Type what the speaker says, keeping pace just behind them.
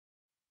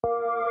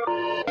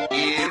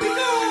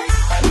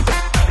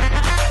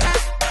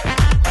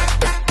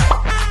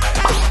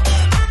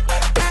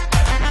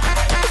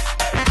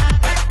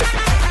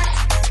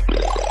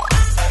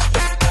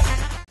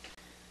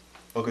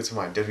to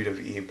my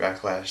WWE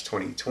Backlash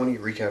 2020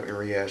 recap and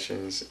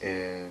reactions.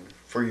 And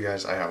for you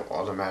guys, I have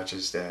all the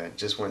matches that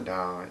just went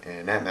down,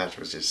 and that match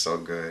was just so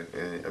good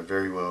and a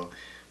very well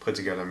put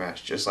together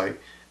match, just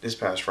like this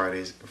past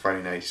Friday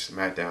night's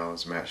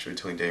SmackDown's match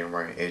between Daniel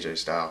Bryan and AJ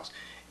Styles.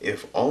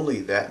 If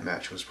only that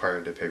match was part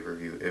of the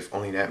pay-per-view, if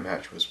only that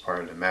match was part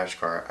of the match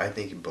card, I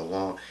think it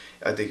belonged.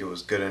 I think it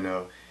was good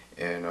enough.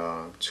 And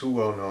two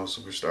well-known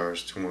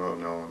superstars, two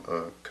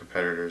well-known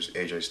competitors,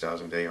 AJ Styles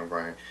and Daniel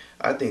Bryan.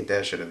 I think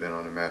that should have been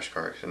on the match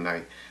card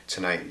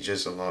tonight,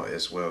 just along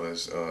as well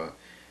as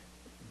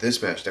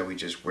this match that we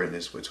just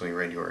witnessed between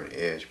Randy Orton and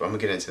Edge. But I'm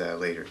gonna get into that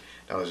later.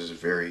 That was just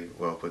very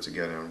well put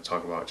together. I'm gonna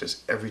talk about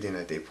just everything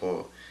that they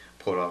pulled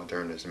off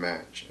during this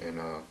match,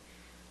 and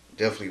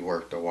definitely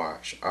worth to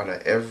watch. Out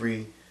of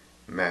every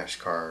match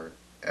card,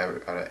 out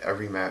of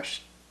every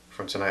match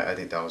from tonight, I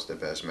think that was the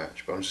best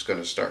match. But I'm just going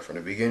to start from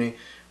the beginning,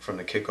 from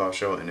the kickoff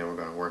show, and then we're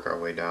going to work our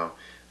way down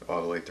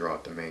all the way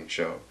throughout the main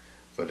show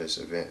for this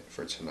event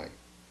for tonight.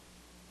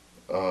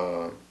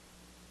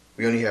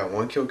 We only had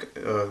one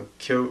kickoff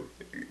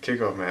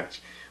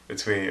match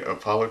between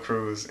Apollo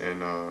Crews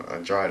and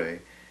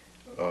Andrade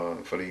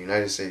for the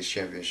United States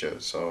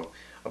Championship. So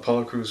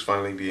Apollo Crews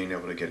finally being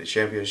able to get a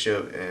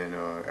championship, and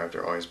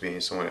after always being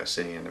someone that's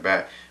sitting in the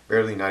back,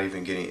 barely not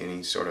even getting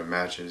any sort of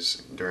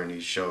matches during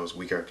these shows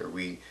week after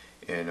week.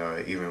 And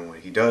even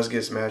when he does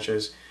get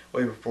matches,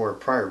 way before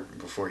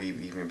he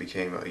even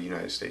became a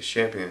United States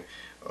champion,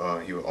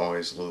 he would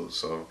always lose.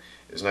 So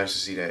it's nice to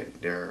see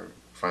that they're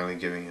finally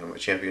giving him a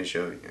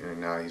championship,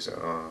 and now he's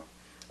a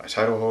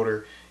title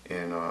holder.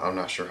 And I'm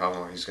not sure how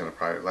long he's going to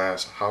probably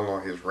last, how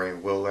long his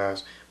reign will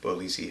last, but at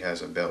least he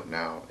has a belt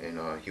now,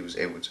 and he was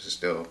able to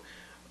still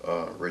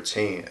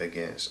retain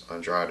against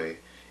Andrade.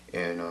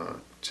 And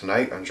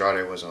tonight,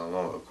 Andrade was on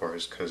alone, of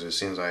course, because it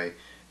seems like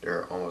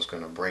they're almost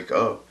going to break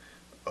up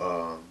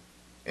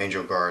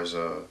Angel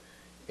Garza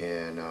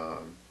and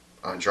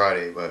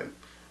Andrade. But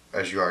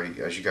as you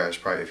guys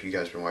probably, if you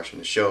guys been watching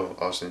the show,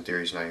 Austin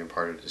Theory's not even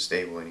part of the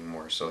stable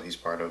anymore, so he's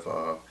part of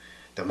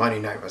the Monday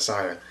Night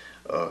Messiah,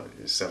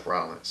 Seth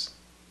Rollins,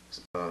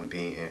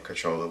 being in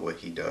control of what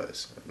he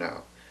does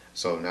now.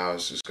 So now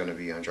it's just going to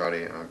be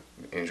Andrade,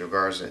 Angel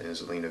Garza, and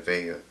Zelina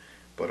Vega.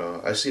 But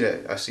I see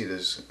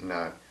this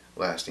not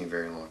lasting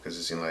very long, because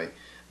it seems like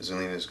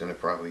Zelina is going to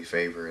probably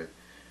favor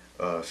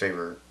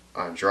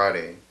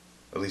Andrade,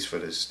 at least for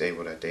this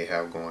stable that they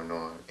have going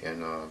on,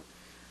 and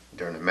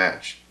during the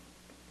match.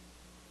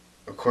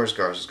 Of course,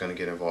 Garza's going to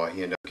get involved.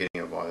 He ended up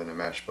getting involved in the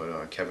match,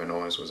 but Kevin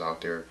Owens was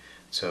out there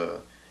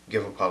to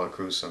give Apollo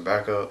Crews some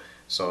backup,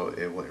 so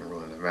it wouldn't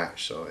ruin the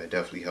match. So it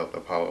definitely helped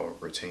Apollo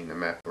retain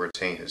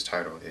his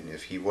title. And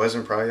if he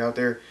wasn't probably out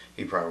there,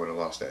 he probably would have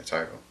lost that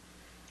title.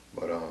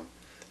 But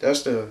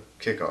that's the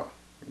kickoff,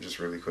 just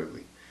really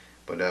quickly.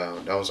 But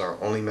that was our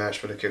only match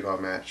for the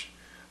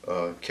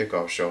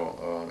kickoff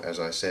show, as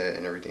I said,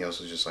 and everything else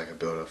was just like a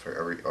build-up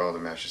for all the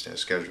matches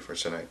that's scheduled for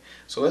tonight.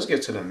 So let's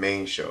get to the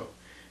main show,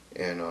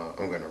 and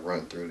I'm gonna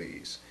run through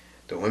these.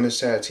 The Women's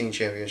Tag Team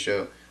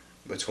Championship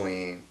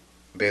between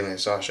Bayley and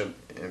Sasha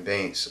and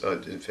Banks,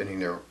 defending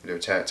their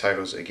tag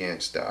titles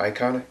against the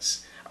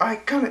IIconics. I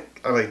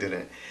like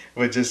that.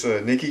 But just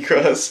Nikki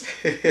Cross,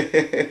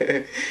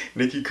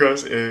 Nikki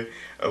Cross and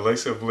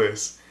Alexa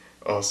Bliss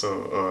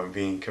also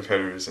being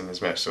competitors in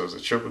this match. So it was a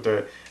triple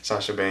threat: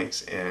 Sasha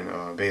Banks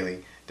and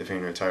Bayley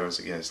defending their titles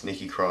against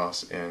Nikki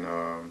Cross and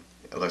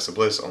Alexa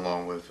Bliss,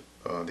 along with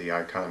the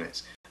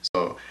IIconics.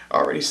 So I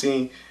already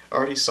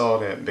saw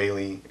that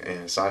Bayley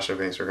and Sasha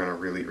Banks were going to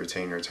really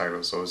retain their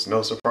titles, so it's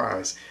no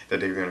surprise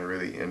that they're going to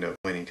really end up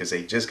winning, because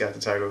they just got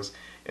the titles,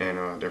 and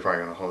they're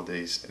probably going to hold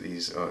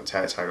these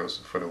tag titles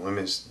for the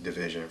women's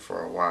division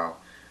for a while,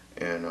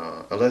 and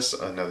unless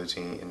another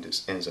team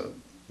ends up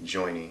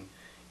joining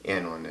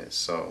in on this.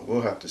 So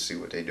we'll have to see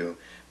what they do.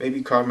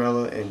 Maybe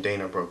Carmella and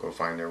Dana Brooke will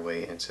find their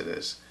way into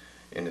this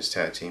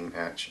tag team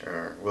match,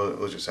 or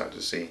we'll just have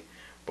to see.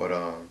 But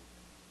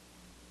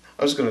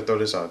I'm just going to throw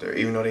this out there.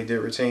 Even though they did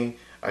retain,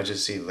 I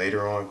just see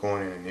later on,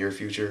 going in the near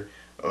future,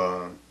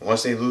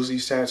 once they lose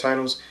these tag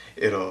titles,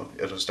 it'll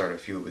start a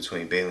feud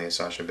between Bayley and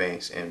Sasha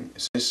Banks. And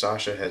since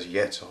Sasha has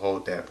yet to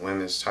hold that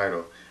women's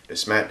title, the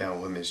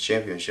SmackDown Women's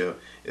Championship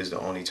is the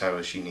only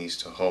title she needs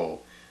to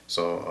hold.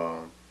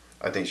 So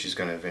I think she's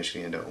going to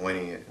eventually end up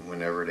winning it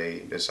whenever they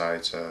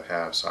decide to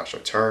have Sasha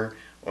turn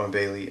on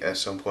Bayley at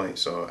some point.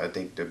 So I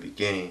think the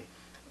beginning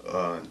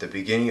or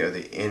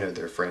the end of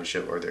their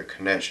friendship or their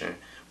connection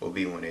will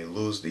be when they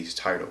lose these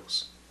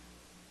titles,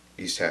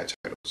 these tag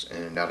titles,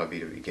 and that'll be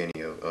the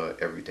beginning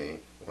of everything,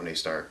 when they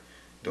start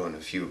doing a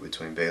feud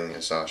between Bayley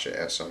and Sasha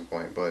at some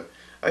point. But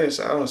I guess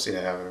I don't see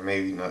that happening.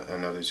 Maybe not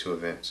another 2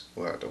 events.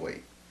 We'll have to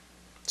wait.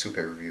 2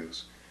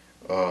 pay-per-views.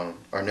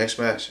 Our next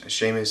match,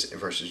 Sheamus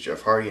versus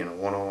Jeff Hardy in a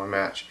one-on-one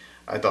match.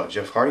 I thought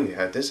Jeff Hardy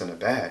had this in the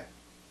bag.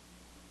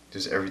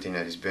 Just everything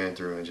that he's been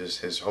through, and just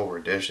his whole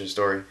redemption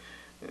story.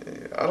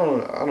 I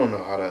don't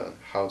know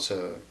how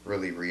to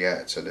really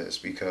react to this,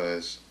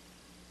 because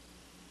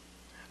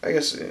I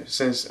guess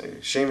since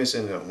Sheamus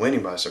ended up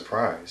winning by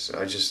surprise,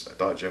 I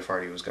thought Jeff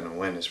Hardy was going to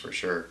win this for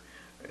sure.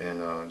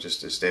 and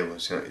just the stable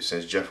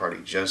since Jeff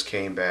Hardy just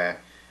came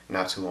back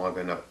not too long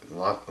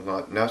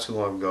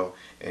ago,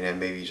 and then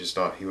maybe just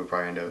thought he would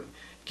probably end up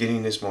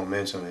getting this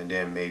momentum and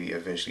then maybe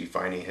eventually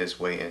finding his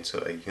way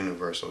into a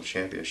Universal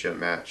Championship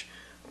match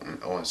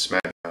on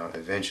SmackDown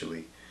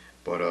eventually.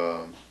 But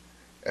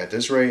at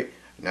this rate,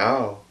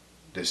 now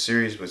the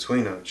series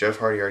between them, Jeff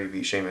Hardy already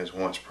beat Sheamus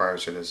once prior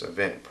to this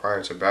event,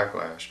 prior to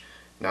Backlash.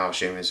 Now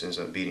Sheamus ends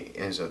up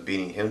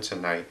beating him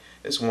tonight.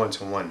 It's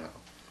 1-1 now.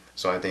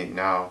 So I think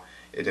now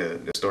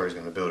the story is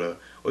going to build up.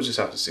 We'll just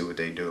have to see what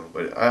they do.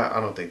 But I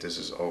don't think this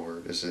is over.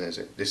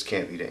 This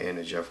can't be the end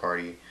of Jeff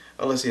Hardy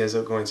unless he ends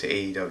up going to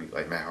AEW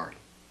like Matt Hardy.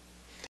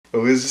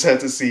 But we'll just have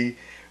to see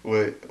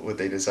what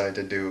they decide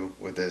to do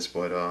with this.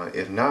 But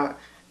if not,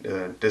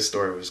 this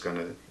story was going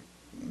to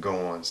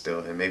go on still,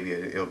 and maybe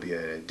it'll be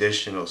an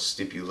additional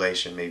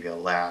stipulation, maybe a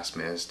last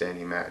man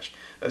standing match,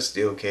 a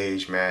steel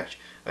cage match,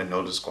 a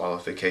no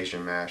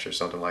disqualification match, or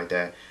something like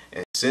that.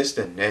 And since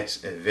the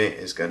next event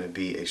is going to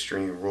be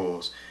Extreme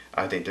Rules,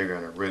 I think they're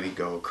going to really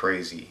go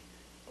crazy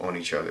on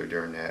each other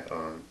during that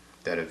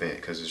event,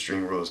 because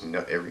Extreme Rules,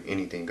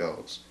 anything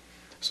goes.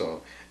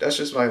 So that's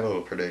just my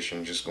little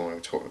prediction, just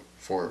going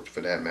forward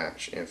for that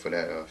match and for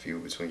that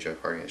feud between Jeff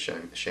Hardy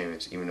and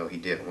Sheamus, even though he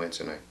didn't win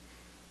tonight.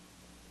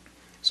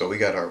 So we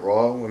got our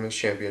Raw Women's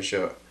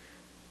Championship,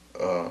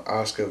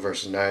 Asuka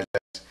versus Nia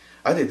Jax.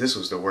 I think this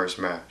was the worst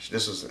match.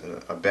 This was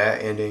a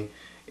bad ending.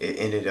 It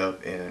ended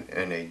up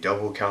in a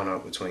double count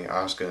out between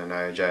Asuka and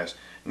Nia Jax.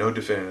 No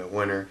definitive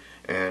winner.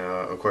 And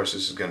of course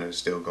this is going to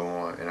still go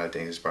on. And I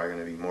think it's probably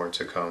going to be more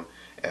to come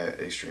at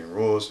Extreme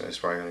Rules. There's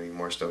probably going to be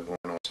more stuff going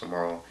on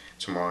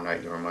tomorrow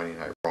night during Monday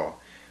Night Raw.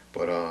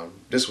 But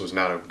this was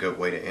not a good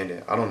way to end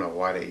it. I don't know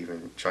why they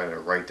even try to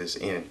write this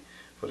in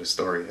for the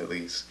story, at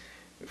least.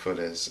 For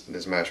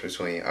this match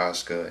between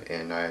Asuka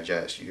and Nia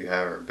Jax. You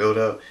have her build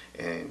up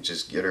and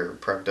just get her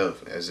prepped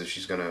up as if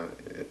she's gonna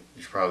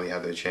probably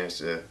have the chance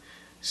to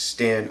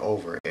stand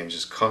over and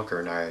just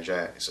conquer Nia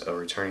Jax, a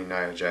returning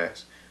Nia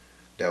Jax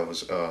that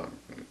was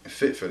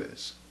fit for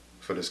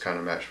this kind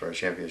of match, for a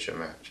championship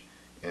match,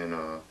 and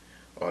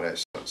all that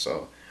stuff.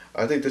 So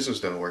I think this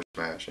was the worst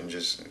match, and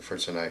just for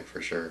tonight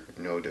for sure,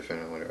 no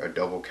definitive winner. A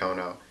double count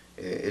out,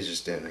 it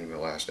just didn't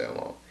even last that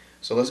long.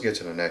 So let's get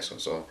to the next one.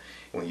 So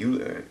when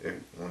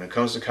it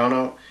comes to count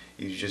out,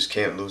 you just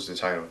can't lose the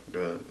title.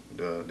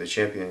 The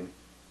champion,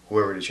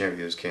 whoever the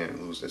champion is,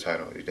 can't lose the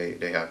title.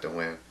 They have to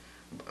win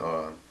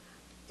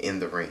in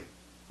the ring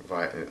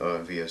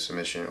via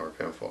submission or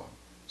pinfall.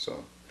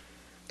 So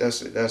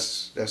that's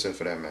it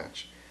for that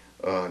match.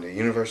 The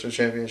Universal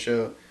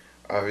Championship,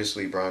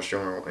 obviously Braun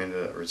Strowman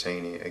ended up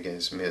retaining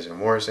against Miz and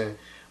Morrison,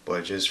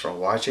 but just from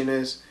watching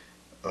this,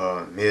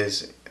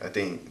 Miz, I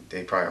think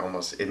they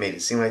probably it made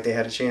it seem like they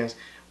had a chance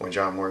when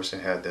John Morrison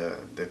had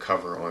the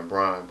cover on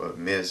Braun, but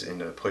Miz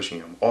ended up pushing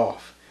him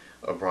off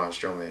of Braun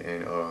Strowman,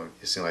 and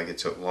it seemed like it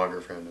took longer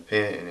for him to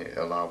pin, and it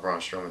allowed Braun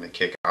Strowman to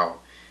kick out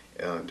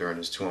during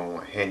this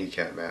 2-on-1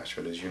 handicap match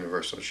for this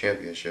Universal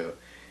Championship.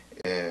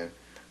 And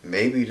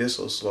maybe this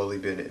will slowly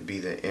be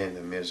the end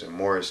of Miz and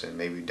Morrison.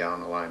 Maybe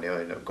down the line they'll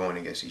end up going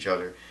against each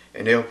other,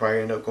 and they'll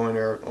probably end up going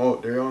their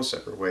own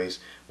separate ways,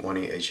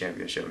 winning a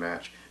championship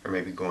match, or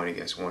maybe going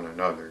against one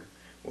another.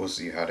 We'll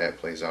see how that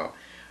plays out.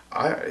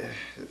 I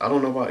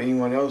don't know about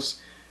anyone else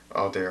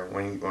out there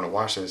when you want to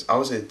watch this. I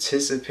was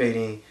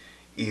anticipating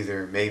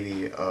either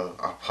maybe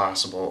a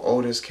possible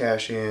Otis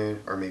cash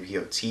in, or maybe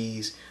he'll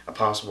tease a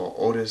possible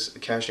Otis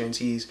cash in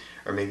tease,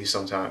 or maybe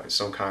some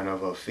kind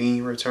of a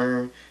Fiend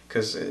return,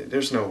 because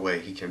there's no way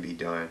he can be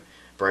done.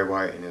 Bray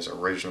Wyatt in his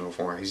original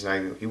form,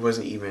 he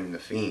wasn't even the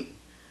Fiend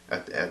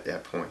at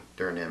that point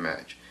during that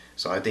match.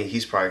 So I think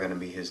he's probably going to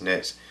be his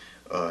next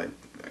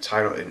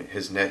title and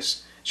his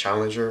next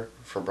challenger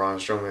for Braun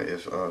Strowman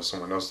if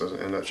someone else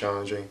doesn't end up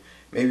challenging.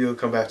 Maybe he'll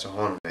come back to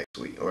haunt him next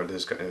week or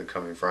this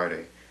coming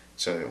Friday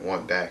to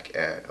want back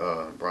at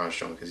Braun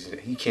Strowman, because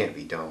he can't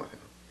be done with him.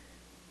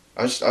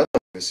 I don't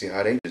even see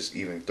how they just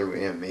even threw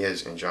in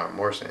Miz and John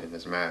Morrison in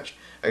this match.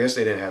 I guess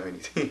they didn't have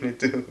anything to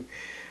do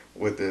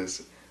with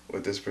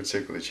this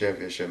particular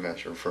championship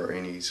match or for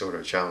any sort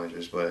of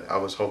challengers, but I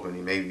was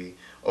hoping maybe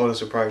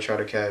Otis would probably try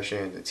to cash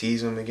in to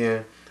tease him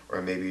again,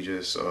 or maybe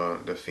just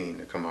the Fiend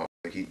to come out.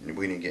 We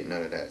didn't get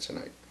none of that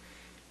tonight.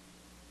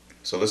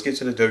 So let's get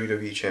to the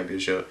WWE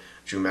Championship.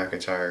 Drew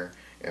McIntyre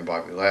and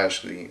Bobby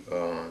Lashley.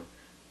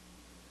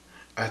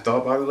 I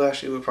thought Bobby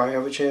Lashley would probably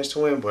have a chance to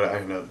win, but I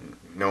ended up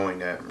knowing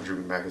that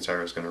Drew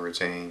McIntyre is going to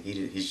retain.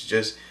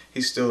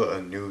 He's still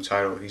a new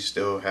title. He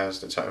still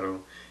has the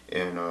title,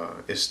 and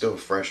it's still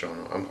fresh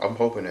on him. I'm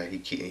hoping that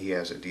he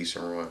has a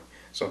decent run.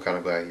 So I'm kind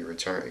of glad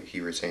he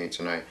retained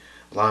tonight.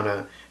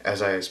 Lana,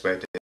 as I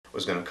expected,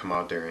 was going to come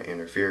out there and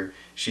interfere.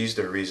 She's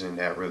the reason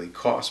that really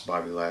cost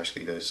Bobby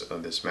Lashley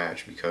this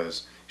match,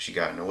 because she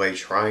got in the way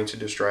trying to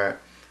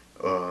distract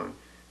Drew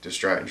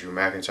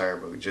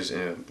McIntyre, but just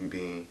ended up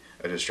being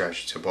a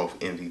distraction to both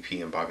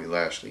MVP and Bobby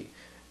Lashley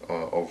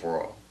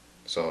overall.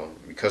 So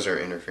because of her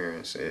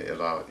interference, it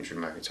allowed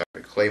Drew McIntyre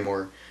to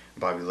Claymore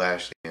Bobby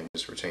Lashley and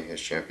just retain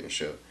his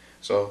championship.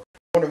 So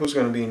I wonder who's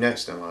going to be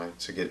next in line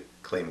to get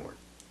Claymore.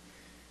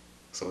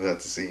 So we'll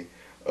have to see.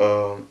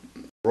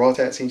 Raw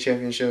Tag Team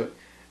Championship.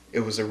 It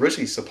was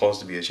originally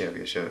supposed to be a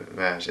championship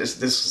match. This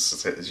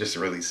was just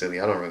really silly.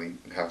 I don't really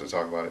have to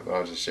talk about it, but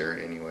I'll just share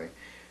it anyway.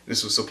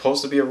 This was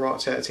supposed to be a Raw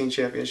Tag Team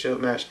Championship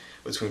match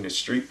between the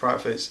Street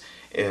Profits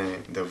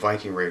and the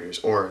Viking Raiders,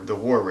 or the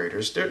War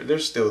Raiders. They're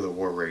still the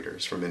War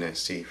Raiders from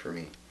NXT for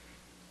me.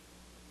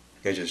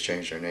 They just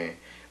changed their name.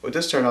 But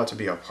this turned out to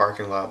be a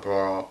parking lot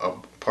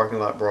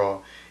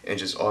brawl, and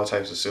just all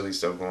types of silly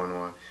stuff going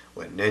on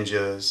with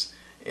ninjas,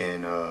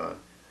 and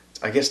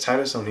I guess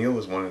Titus O'Neil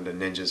was one of the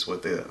ninjas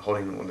with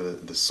holding one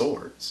of the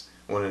swords,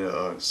 one of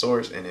the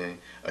swords, and then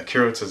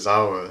Akira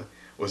Tozawa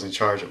was in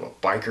charge of a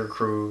biker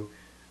crew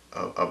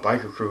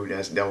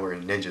that were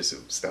in ninja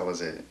suits. That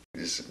was it.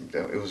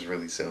 It was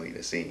really silly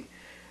to see.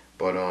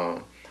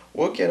 But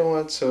we'll get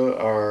on to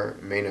our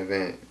main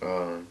event.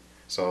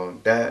 So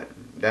that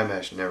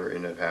match never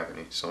ended up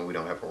happening. So we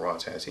don't have a Raw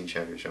Tag Team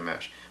Championship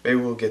match. Maybe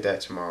we'll get that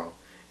tomorrow.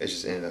 It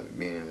just ended up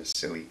being in a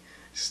silly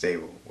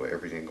stable with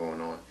everything going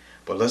on.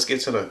 But let's get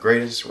to the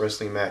greatest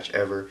wrestling match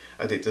ever.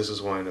 I think this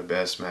is one of the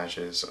best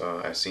matches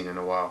I've seen in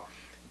a while.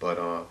 But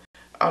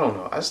I don't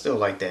know. I still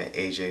like that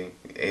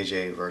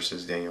AJ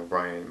versus Daniel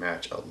Bryan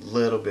match a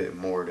little bit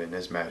more than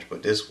this match.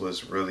 But this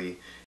was really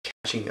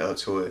catching up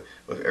to it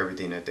with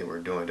everything that they were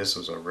doing. This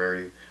was a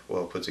very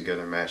well put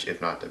together match,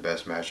 if not the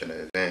best match of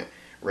the event.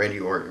 Randy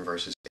Orton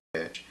versus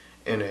Edge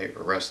in a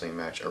wrestling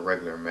match, a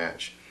regular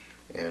match.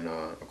 And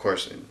of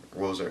course, the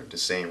rules are the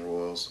same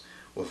rules,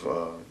 with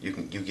you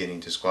getting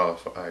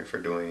disqualified for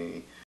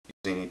doing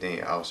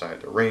anything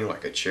outside the ring,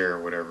 like a chair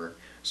or whatever.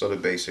 So the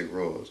basic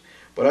rules.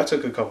 But I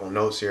took a couple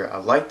notes here. I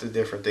liked the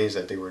different things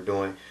that they were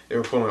doing. They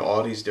were pulling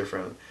all these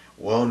different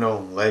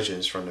well-known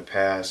legends from the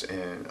past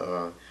and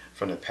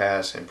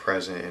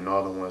present, and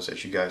all the ones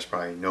that you guys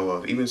probably know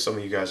of. Even some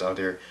of you guys out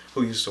there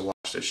who used to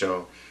watch the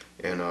show,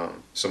 and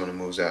some of the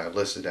moves that I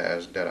listed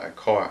that I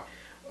caught.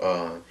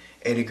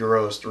 Eddie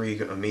Guerrero's Three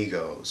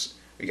Amigos.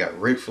 We got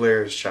Ric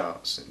Flair's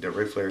chops, the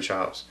Ric Flair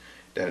chops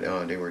that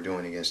they were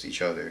doing against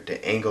each other.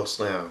 The Angle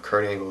Slam,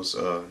 Kurt Angle's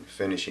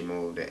finishing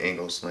move, the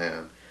Angle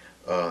Slam.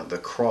 The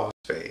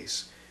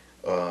Crossface.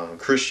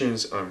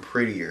 Christian's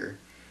Unprettier.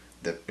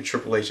 The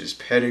Triple H's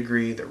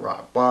Pedigree, the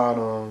Rock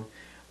Bottom.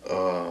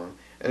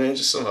 And then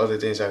just some other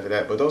things after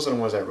that. But those are the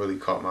ones that really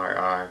caught my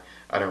eye.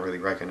 I didn't really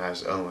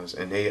recognize the other ones.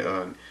 And they,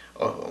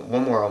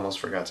 one more I almost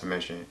forgot to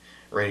mention.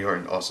 Randy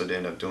Orton also did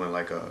end up doing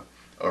like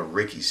a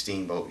Ricky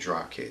Steamboat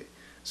drop kick.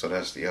 So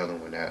that's the other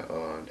one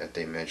that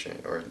they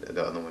mentioned, or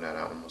the other one that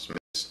I almost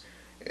missed.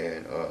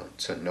 And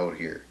to note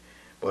here.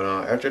 But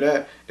after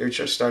that, they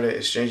just started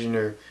exchanging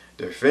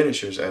their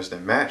finishers as the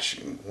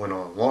match went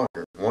on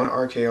longer. One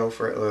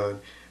RKO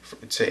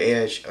to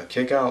Edge, a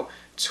kick out,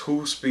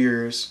 2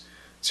 spears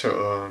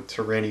to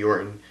Randy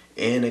Orton,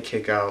 and a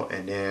kick out,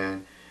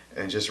 and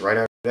just right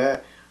after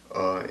that,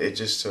 it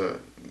just to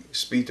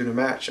speed through the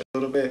match a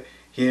little bit,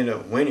 he ended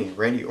up winning.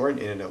 Randy Orton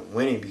ended up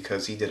winning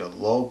because he did a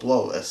low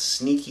blow, a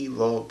sneaky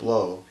low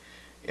blow,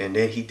 and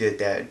then he did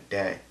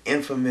that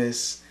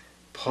infamous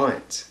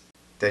punt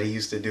that he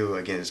used to do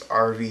against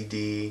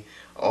RVD,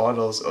 all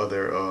those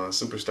other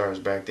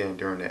superstars back then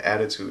during the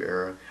Attitude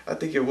Era. I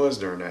think it was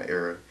during that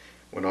era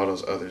when all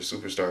those other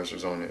superstars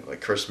was on it, like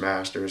Chris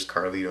Masters,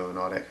 Carlito, and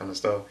all that kind of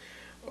stuff.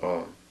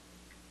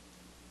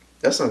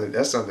 That's something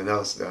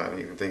else that I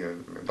didn't even think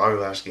of. Bobby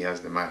Lashley has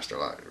the Master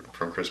Lock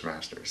from Chris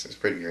Masters. It's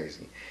pretty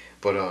crazy.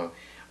 But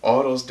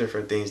all those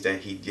different things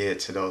that he did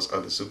to those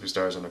other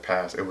superstars in the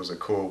past, it was a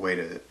cool way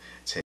to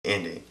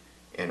end it.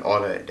 And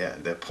all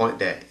the point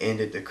that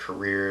ended the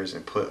careers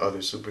and put other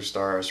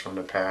superstars from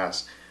the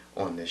past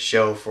on the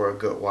show for a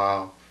good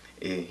while,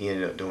 he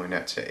ended up doing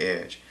that to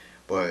Edge.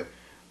 But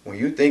when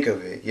you think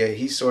of it, yeah,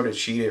 he sort of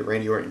cheated.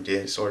 Randy Orton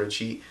did sort of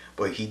cheat,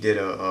 but he did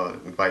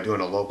by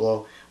doing a low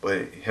blow.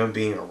 But him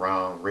being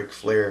around Ric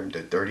Flair,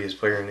 the dirtiest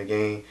player in the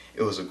game,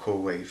 it was a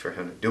cool way for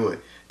him to do it.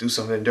 Do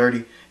something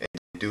dirty and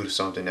do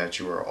something that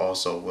you were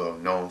also well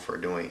known for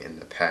doing in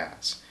the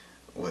past.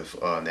 With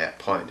that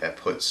punt that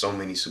put so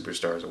many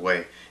superstars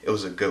away, it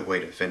was a good way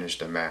to finish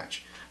the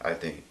match, I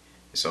think.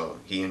 So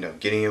he ended up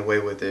getting away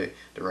with it.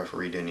 The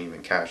referee didn't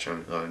even catch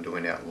him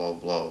doing that low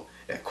blow,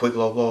 that quick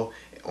low blow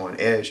on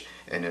Edge,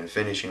 and then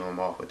finishing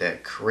him off with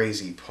that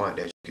crazy punt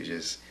that you could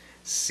just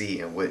see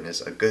and witness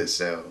a good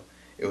sell.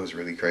 It was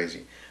really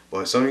crazy.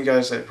 But some of you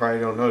guys that probably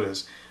don't know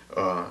this,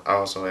 I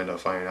also ended up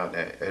finding out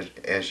that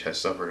Edge has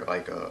suffered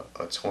like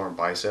a torn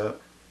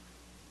bicep,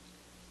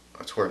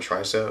 a torn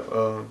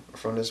tricep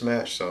from this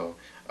match. So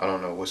I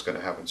don't know what's going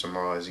to happen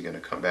tomorrow. Is he going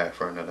to come back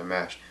for another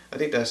match? I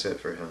think that's it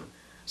for him.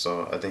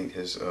 So I think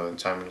his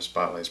time in the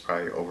spotlight is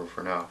probably over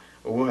for now.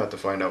 But we'll have to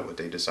find out what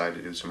they decide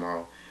to do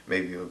tomorrow.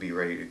 Maybe he'll be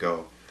ready to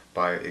go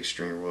by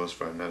Extreme Rules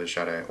for another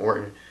shot at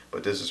Orton.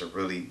 But this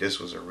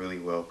was a really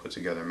well put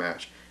together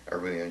match. I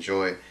really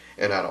enjoyed.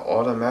 And out of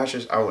all the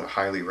matches, I would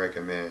highly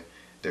recommend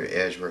the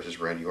Edge versus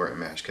Randy Orton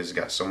match because it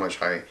got so much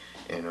hype,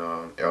 and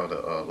all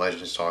the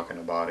legends talking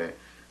about it.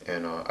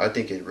 And I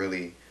think it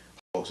really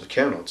holds a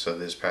candle to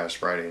this past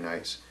Friday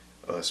night's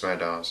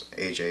SmackDown's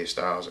AJ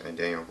Styles and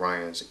Daniel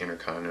Bryan's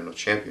Intercontinental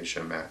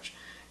Championship match.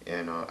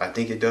 and I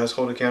think it does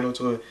hold a candle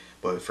to it.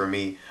 But for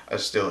me, I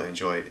still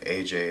enjoyed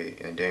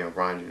AJ and Daniel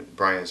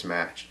Bryan's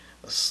match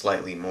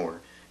slightly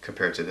more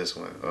compared to this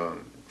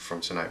one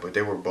from tonight. But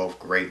they were both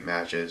great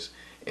matches,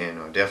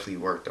 and definitely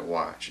worth to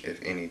watch,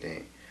 if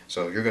anything.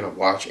 So if you're gonna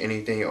watch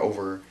anything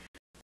over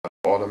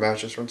all the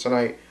matches from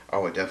tonight, I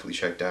would definitely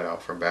check that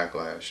out from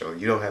Backlash. So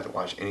you don't have to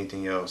watch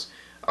anything else.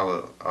 I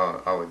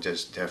would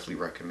just definitely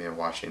recommend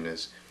watching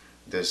this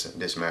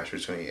match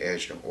between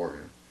Edge and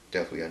Orton.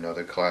 Definitely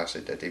another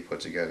classic that they put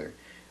together.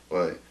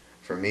 But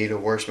for me, the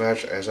worst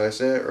match, as I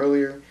said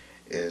earlier,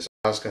 is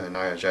Asuka and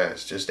Nia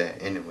Jax. Just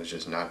that ending was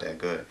just not that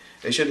good.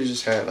 They should have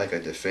just had like a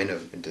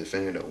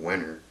definitive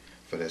winner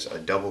for this, a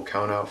double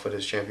count out for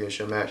this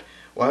championship match.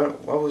 Why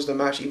was the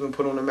match even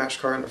put on the match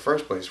card in the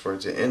first place for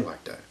it to end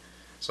like that?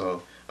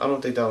 So I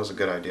don't think that was a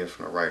good idea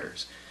from the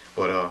writers.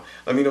 But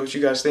let me know what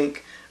you guys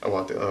think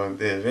about the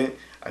event.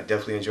 I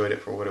definitely enjoyed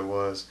it for what it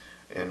was,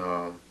 and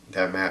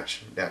that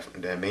match,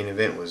 that main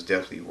event was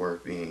definitely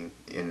worth being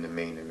in the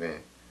main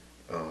event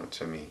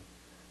to me,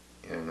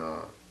 and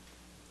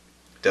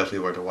definitely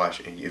worth to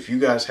watch. And if you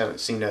guys haven't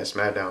seen that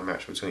SmackDown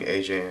match between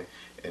AJ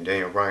and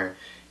Daniel Bryan,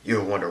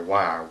 you'll wonder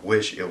why I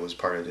wish it was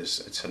part of this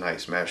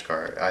tonight's match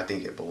card. I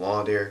think it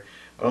belonged there.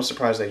 I'm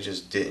surprised they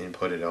just didn't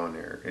put it on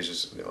there. It's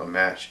just a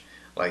match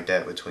like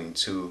that between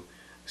two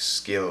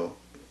skilled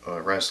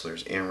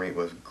wrestlers in ring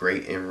with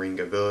great in-ring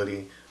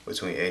ability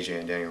between AJ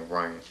and Daniel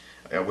Bryan.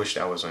 I wish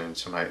that was on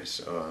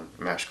tonight's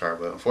match card,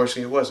 but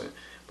unfortunately it wasn't.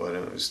 But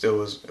it still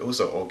was. It was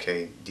an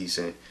okay,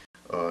 decent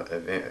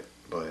event.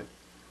 But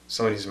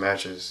some of these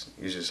matches,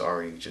 you just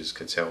already just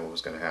could tell what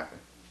was gonna happen.